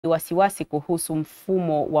wasiwasi kuhusu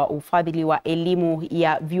mfumo wa ufadhili wa elimu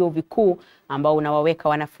ya vyuo vikuu ambao unawaweka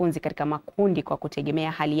wanafunzi katika makundi kwa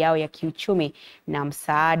kutegemea hali yao ya kiuchumi na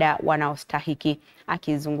msaada wanaostahiki.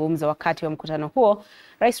 Akizungumza wakati wa mkutano huo,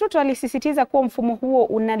 Rais Ruto alisisitiza kuwa mfumo huo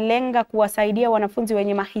unalenga kuwasaidia wanafunzi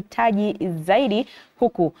wenye mahitaji zaidi,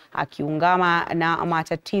 huku akiungama na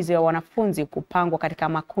matatizo ya wanafunzi kupangwa katika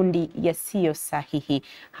makundi yasiyo sahihi.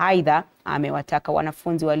 Aidha, amewataka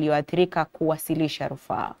wanafunzi walioathirika kuwasilisha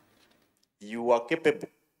rufaa. You are capable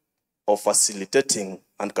of facilitating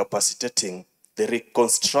and capacitating the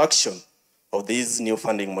reconstruction of this new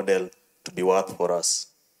funding model to be worth for us.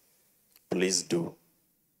 Please do.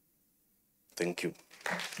 Thank you.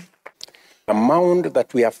 Amount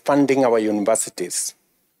that we are funding our universities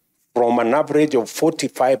from an average of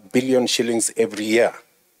 45 billion shillings every year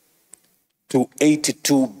to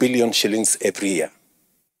 82 billion shillings every year.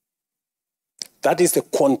 That is the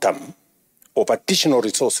quantum of additional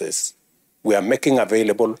resources we are making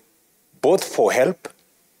available both for help,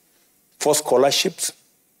 for scholarships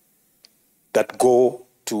that go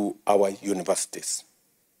to our universities.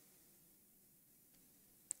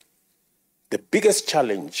 The biggest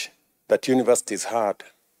challenge that universities had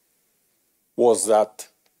was that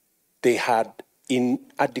they had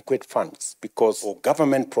inadequate funds because the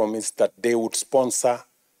government promised that they would sponsor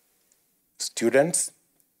students,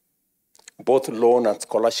 both loan and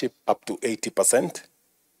scholarship, up to 80%.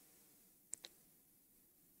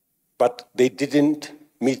 But they didn't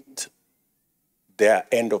meet their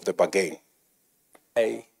end of the bargain.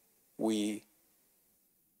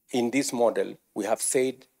 In this model, we have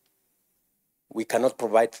said we cannot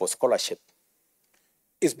provide for scholarship.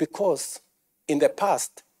 It's because in the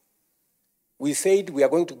past, we said we are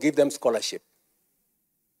going to give them scholarship.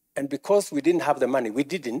 And because we didn't have the money, we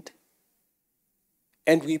didn't.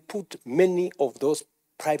 And we put many of those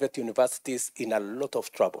private universities in a lot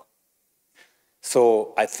of trouble.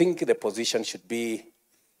 So I think the position should be,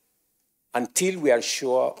 until we are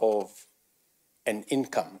sure of an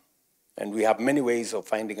income, and we have many ways of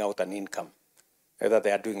finding out an income, whether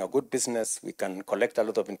they are doing a good business, we can collect a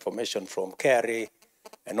lot of information from KRA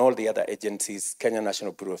and all the other agencies, Kenya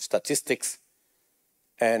National Bureau of Statistics.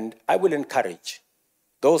 And I will encourage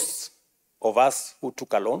those of us who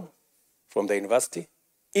took a loan from the university,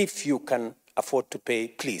 if you can afford to pay,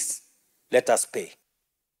 please, let us pay.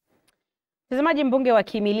 Mtazamaji, mbunge wa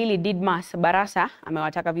Kimilili Didmas Barasa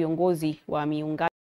amewataka viongozi wa miungano